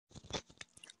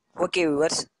Okay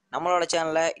viewers, நம்மளோட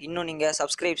சேனலை இன்னும் நீங்கள்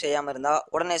சப்ஸ்கிரைப் செய்யாமல் இருந்தால்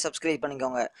உடனே சப்ஸ்கிரைப்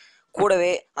பண்ணிக்கோங்க.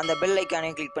 கூடவே அந்த பெல்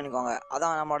ஐக்கானையும் கிளிக் பண்ணிக்கோங்க.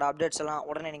 அதான் நம்மளோட அப்டேட்ஸ் எல்லாம்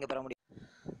உடனே நீங்கள் பெற முடியும்.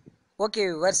 ஓகே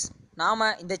வியூவர்ஸ், நாம்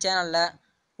இந்த சேனலில்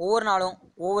ஒவ்வொரு நாளும்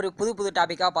ஒவ்வொரு புது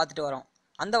டாப்பிக்காக பார்த்துட்டு வரோம்.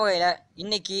 அந்த வகையில்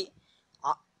இன்றைக்கி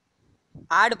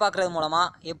ஆடு பார்க்குறது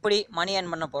மூலமாக எப்படி மணி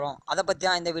ஏர்ன் பண்ண போகிறோம் அதை பற்றி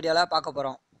தான் இந்த வீடியோவில் பார்க்க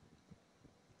போகிறோம்.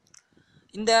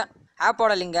 இந்த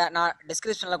ஆப்போட லிங்கை நான்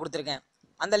டிஸ்கிரிப்ஷனில் கொடுத்துருக்கேன்.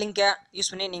 அந்த லிங்கை யூஸ்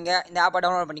பண்ணி நீங்கள் இந்த ஆப்பை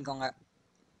டவுன்லோட் பண்ணிக்கோங்க.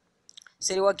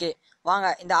 சரி, ஓகே, வாங்க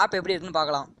இந்த ஆப் எப்படி இருக்குன்னு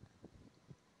பார்க்கலாம்.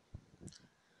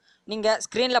 நீங்கள்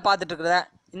ஸ்க்ரீனில் பார்த்துட்டு இருக்கிற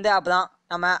இந்த ஆப் தான்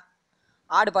நம்ம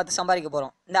ஆடு பார்த்து சம்பாதிக்க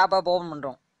போகிறோம். இந்த ஆப்பை இப்போ ஓப்பன்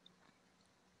பண்ணுறோம்.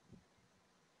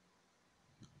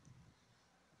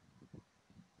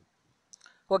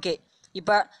 ஓகே,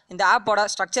 இப்போ இந்த ஆப்போட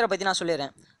ஸ்ட்ரக்சரை பற்றி நான்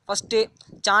சொல்லிடுறேன். First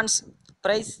chance,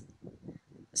 price,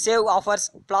 save offers,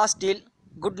 flash deal,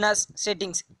 goodness,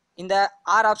 settings, இந்த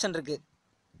 6 ஆப்ஷன் இருக்குது.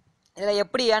 இதில்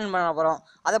எப்படி ஏர்ன் பண்ண போகிறோம்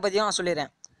அதை பற்றியும் நான்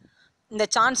சொல்லிடுறேன். இந்த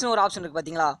சான்ஸ்னு ஒரு ஆப்ஷன் இருக்குது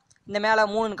பார்த்தீங்களா, இந்த மேலே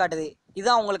 3ன்னு காட்டுது.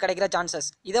 இதுதான் உங்களுக்கு கிடைக்கிற சான்சஸ்.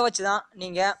 இதை வச்சு தான்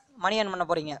நீங்கள் மணி ஏர்ன் பண்ண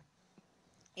போகிறீங்க.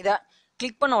 இதை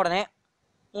கிளிக் பண்ண உடனே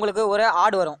உங்களுக்கு ஒரு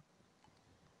ஆடு வரும்.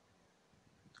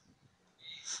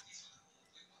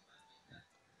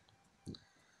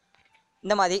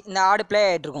 இந்த மாதிரி இந்த ஆடு ப்ளே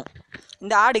ஆகிட்டுருக்கும்.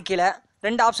 இந்த ஆடு கீழே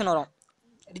 2 ஆப்ஷன் வரும்.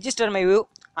 Register my view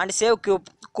and save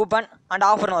coupon and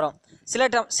ஆஃபர்னு வரும்.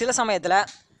 சில சமயத்தில்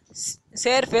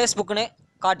ஷேர் ஃபேஸ்புக்குன்னு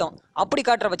காட்டும். அப்படி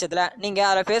காட்டுற பட்சத்தில் நீங்கள்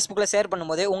அதில் ஃபேஸ்புக்கில் ஷேர்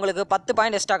பண்ணும்போது உங்களுக்கு 10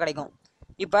 பாயிண்ட் எக்ஸ்ட்ரா கிடைக்கும்.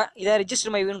 இப்போ இதை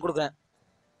ரிஜிஸ்டர் மை வியூன்னு கொடுக்குறேன்.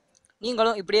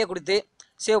 நீங்களும் இப்படியே கொடுத்து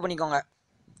சேவ் பண்ணிக்கோங்க.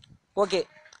 ஓகே,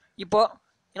 இப்போது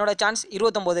என்னோடய சான்ஸ்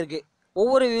 29 இருக்குது.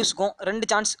 ஒவ்வொரு வியூஸுக்கும்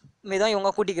 2 சான்ஸ் மீதும்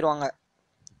இவங்க கூட்டிக்கிடுவாங்க.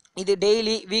 இது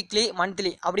டெய்லி, வீக்லி,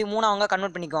 மந்த்லி அப்படி 3 அவங்க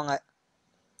கன்வெர்ட் பண்ணிக்குவாங்க.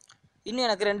 இன்னும்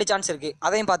எனக்கு 2 சான்ஸ் இருக்குது,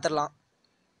 அதையும் பார்த்துடலாம்.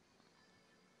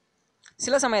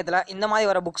 சில சமயத்தில் இந்த மாதிரி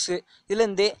வர புக்ஸு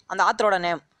இதுலேருந்து அந்த ஆத்தரோட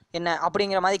நேம் என்ன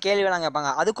அப்படிங்கிற மாதிரி கேள்வியெல்லாம் கேட்பாங்க.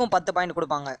 அதுக்கும் 10 பாயிண்ட்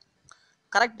கொடுப்பாங்க.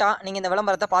 கரெக்டாக நீங்கள் இந்த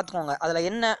விளம்பரத்தை பார்த்துக்கோங்க. அதில்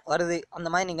என்ன வருது அந்த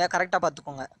மாதிரி நீங்கள் கரெக்டாக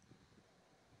பார்த்துக்கோங்க.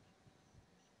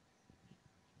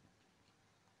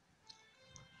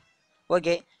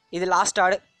 ஓகே, இது லாஸ்ட்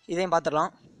ஆடு, இதையும்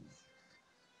பார்த்துடலாம்.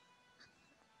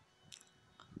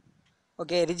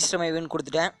 ஓகே, ரிஜிஸ்டர் மை வியூன்னு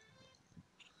கொடுத்துட்டேன்.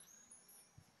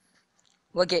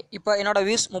 ஓகே, இப்போ என்னோடய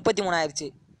வியூஸ் 33 ஆயிடுச்சு.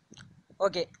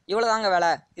 ஓகே, இவ்வளோ தாங்க வேலை.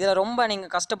 இதில் ரொம்ப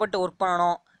நீங்கள் கஷ்டப்பட்டு ஒர்க்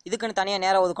பண்ணணும், இதுக்குன்னு தனியாக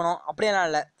நேரம் ஒதுக்கணும் அப்படியெல்லாம்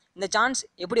இல்லை. இந்த சான்ஸ்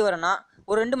எப்படி வரும்னா,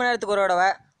 ஒரு 2 மணி நேரத்துக்கு ஒரு தடவை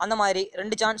அந்த மாதிரி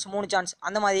 2 சான்ஸ் 3 சான்ஸ்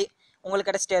அந்த மாதிரி உங்களுக்கு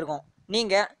கிடச்சிட்டே இருக்கும்.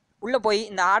 நீங்கள் உள்ளே போய்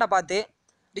இந்த ஆடை பார்த்து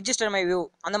ரிஜிஸ்டர் மை வியூ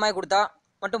அந்த மாதிரி கொடுத்தா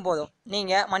மட்டும் போதும்,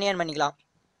 நீங்கள் மணி ஏர்ன் பண்ணிக்கலாம்.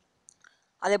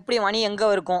 அது எப்படி மணி எங்கே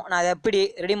இருக்கும், நான் அதை எப்படி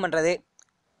ரெடீம் பண்ணுறது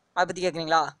அதை பற்றி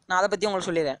கேட்குறீங்களா? நான் அதை பற்றி உங்களுக்கு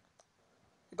சொல்லிடுறேன்.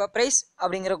 இப்போ ப்ரைஸ்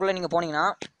அப்படிங்கிறக்குள்ளே நீங்கள் போனீங்கன்னா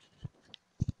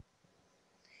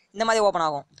இந்த மாதிரி ஓப்பன்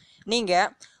ஆகும். நீங்கள்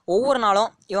ஒவ்வொரு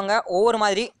நாளும் இவங்க ஒவ்வொரு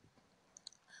மாதிரி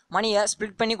மணியை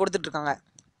ஸ்ப்ளிட் பண்ணி கொடுத்துட்ருக்காங்க.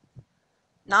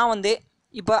 நான்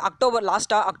இப்போ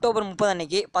லாஸ்ட்டாக அக்டோபர் 30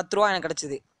 அன்னைக்கு 10 ரூபா எனக்கு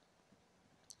கிடச்சிது.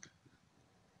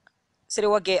 சரி,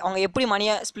 ஓகே, அவங்க எப்படி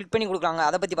மணியை ஸ்ப்ளிட் பண்ணி கொடுக்குறாங்க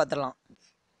அதை பற்றி பார்த்துடலாம்.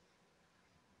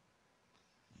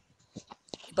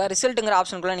 இப்போ ரிசல்ட்டுங்கிற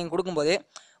ஆப்ஷனுக்குள்ளே நீங்கள் கொடுக்கும்போது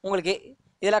உங்களுக்கு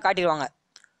இதெல்லாம் காட்டிடுவாங்க.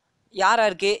 யார்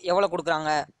யாருக்கு எவ்வளோ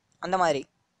கொடுக்குறாங்க அந்த மாதிரி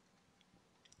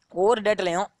ஒவ்வொரு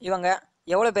டேட்லையும் இவங்க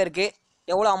எவ்வளோ பேருக்கு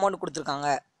எவ்வளோ அமௌண்ட் கொடுத்துருக்காங்க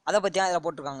அதை பற்றி தான் இதில்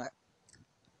போட்டிருக்காங்க.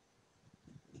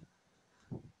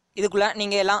 இதுக்குள்ளே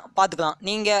நீங்கள் எல்லாம் பார்த்துக்கலாம்.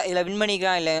 நீங்கள் இதில் வின்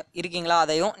பண்ணிக்கலாம் இல்லை இருக்கீங்களா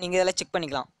அதையும் நீங்கள் இதில் செக்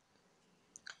பண்ணிக்கலாம்.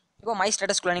 இப்போ மை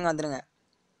ஸ்டேட்டஸ்குள்ளே நீங்கள் வந்துடுங்க.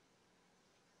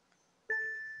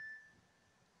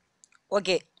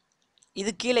 ஓகே,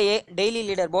 இது கீழேயே daily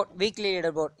leader board, weekly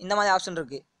leader board இந்த மாதிரி ஆப்ஷன்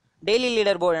இருக்குது. டெய்லி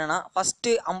லீடர் போர்டு என்னென்னா,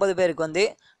 ஃபஸ்ட்டு 50 பேருக்கு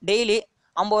டெய்லி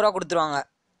 50 ரூபா கொடுத்துருவாங்க.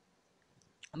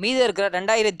 மீதம் இருக்கிற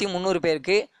 2300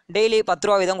 பேருக்கு டெய்லி 10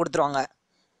 ரூபா வீதம் கொடுத்துருவாங்க.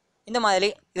 இந்த மாதிரி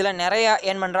இதில் நிறையா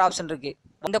ஏர்ன் பண்ணுற ஆப்ஷன் இருக்குது.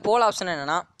 இந்த போல் ஆப்ஷன்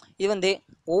என்னென்னா, இது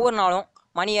ஒவ்வொரு நாளும்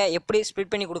மணியை எப்படி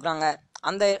ஸ்ப்ளிட் பண்ணி கொடுக்குறாங்க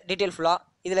அந்த டீட்டெயில் ஃபுல்லாக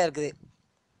இதில் இருக்குது.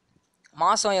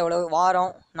 மாதம் எவ்வளோ,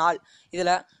 வாரம், நாள்,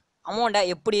 இதில் அமௌண்ட்டை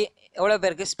எப்படி எவ்வளோ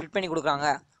பேருக்கு ஸ்ப்ளிட் பண்ணி கொடுக்குறாங்க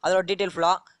அதோட டீட்டெயில்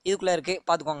ஃபுல்லாக இதுக்குள்ளே இருக்குது,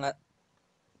 பார்த்துக்கோங்க.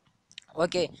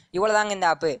 ஓகே, இவ்வளோ தாங்க இந்த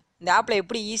ஆப்பு. இந்த ஆப்பில்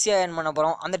எப்படி ஈஸியாக ஏர்ன் பண்ண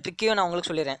போகிறோம் அந்த ட்ரிக்கையும் நான் உங்களுக்கு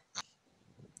சொல்லிடுறேன்.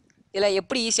 இதில்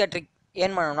எப்படி ஈஸியாக ட்ரிக்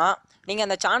ஏர்ன் பண்ணணும்னா, நீங்கள்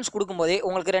அந்த சான்ஸ் கொடுக்கும்போதே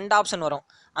உங்களுக்கு 2 ஆப்ஷன் வரும்.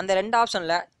 அந்த 2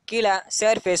 ஆப்ஷனில் கீழே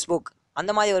ஷேர் ஃபேஸ்புக்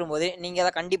அந்த மாதிரி வரும்போது நீங்கள்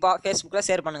அதை கண்டிப்பாக ஃபேஸ்புக்கில்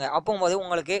ஷேர் பண்ணுங்கள். அப்போது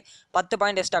உங்களுக்கு 10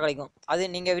 பாயிண்ட் எக்ஸ்ட்ரா கிடைக்கும். அது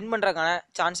நீங்கள் வின் பண்ணுறதுக்கான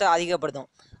சான்ஸை அதிகப்படுத்தும்.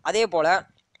 அதே போல்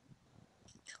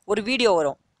ஒரு வீடியோ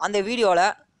வரும். அந்த வீடியோவில்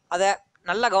அதை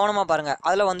நல்லா கவனமாக பாருங்கள்.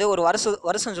 அதில் ஒரு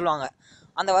வருஷம் சொல்லுவாங்க.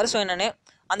 அந்த வருஷம் என்னென்னு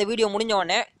அந்த வீடியோ முடிஞ்ச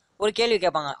உடனே ஒரு கேள்வி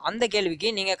கேட்பாங்க. அந்த கேள்விக்கு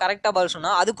நீங்கள் கரெக்டாக பதில்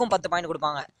சொன்னால் அதுக்கும் 10 பாயிண்ட்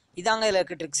கொடுப்பாங்க. இதாங்க இதில்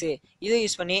இருக்க ட்ரிக்ஸு. இதை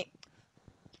யூஸ் பண்ணி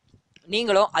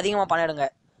நீங்களும் அதிகமாக பண்ணிடுங்க.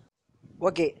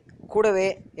 ஓகே, கூடவே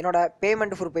என்னோட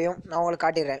பேமெண்ட் ப்ரூஃபையும் நான் உங்களுக்கு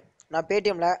காட்டிடுறேன். நான்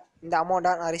பேடிஎம்மில் இந்த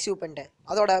அமௌண்ட்டை நான் ரிசீவ் பண்ணிட்டேன்.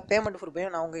 அதோட பேமெண்ட்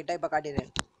ப்ரூஃபையும் நான் உங்ககிட்ட இப்போ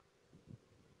காட்டிடுறேன்.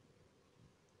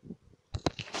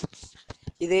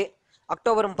 இது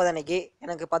அக்டோபர் 30 அன்னைக்கு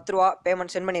எனக்கு 10 ரூபா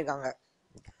பேமெண்ட் சென்ட் பண்ணியிருக்காங்க.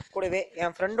 கூடவே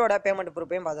என் ஃப்ரெண்டோட பேமெண்ட்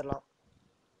ப்ரூஃபையும் பார்த்துடலாம்.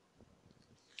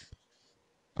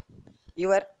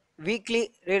 இவர் வீக்லி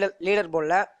லீடர்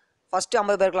போர்டில் ஃபஸ்ட்டு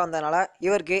 50 பேருக்குலாம் வந்ததுனால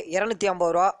இவருக்கு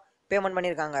 250 ரூபா பேமெண்ட்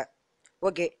பண்ணியிருக்காங்க.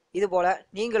 ஓகே, இது போல்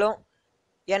நீங்களும்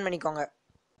ஏர்ன் பண்ணிக்கோங்க.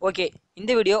 ஓகே,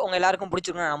 இந்த வீடியோ உங்கள் எல்லாருக்கும்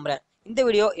பிடிச்சிருக்குன்னு நான் நம்புகிறேன். இந்த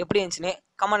வீடியோ எப்படி இருந்துச்சுன்னு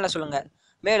கமெண்டில் சொல்லுங்கள்.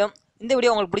 மேலும் இந்த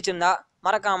வீடியோ உங்களுக்கு பிடிச்சிருந்தா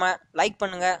மறக்காமல் லைக்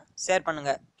பண்ணுங்கள், ஷேர்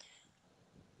பண்ணுங்கள்.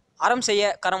 அறம் செய்ய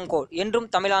கரம் கோல் என்றும்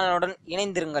தமிழாளனுடன்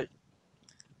இணைந்திருங்கள்.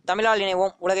 தமிழால்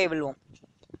இணைவோம், உலகை வெல்வோம்.